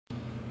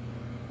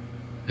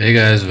Hey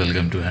guys,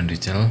 welcome to Henry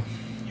channel.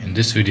 In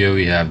this video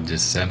we have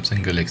this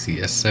Samsung Galaxy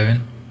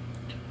S7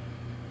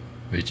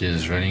 which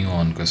is running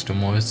on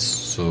custom OS.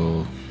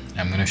 So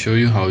I'm gonna show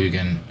you how you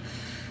can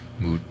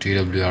boot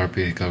TWRP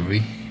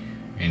recovery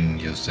in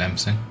your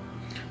Samsung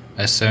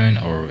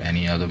S7 or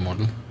any other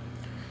model.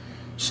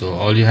 So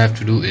all you have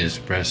to do is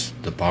press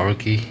the power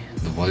key,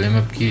 the volume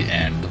up key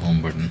and the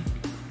home button.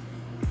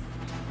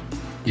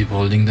 Keep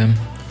holding them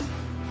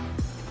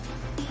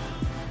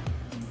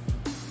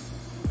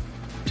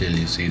till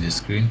you see the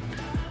screen.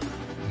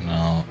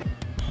 Now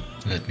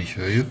let me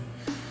show you.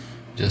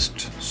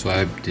 Just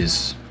swipe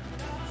this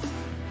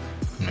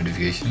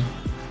notification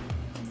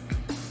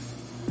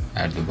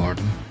at the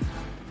bottom.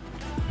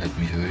 Let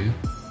me show you.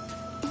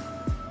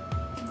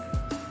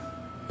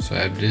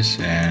 Swipe this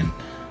and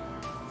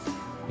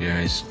here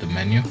is the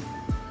menu.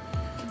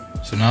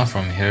 So now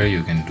from here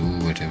you can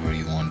do whatever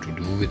you want to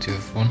do with your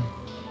phone.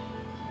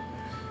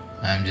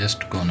 I'm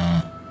just gonna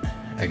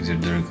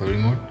exit the recovery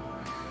mode.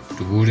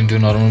 To boot into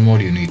normal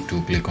mode you need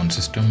to click on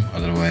system,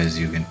 otherwise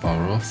you can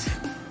power off.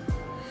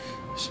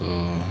 So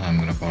I'm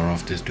gonna power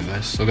off this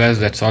device. So guys,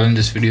 that's all in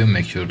this video.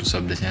 Make sure to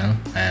sub the channel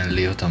and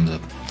leave a thumbs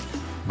up.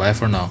 Bye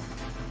for now.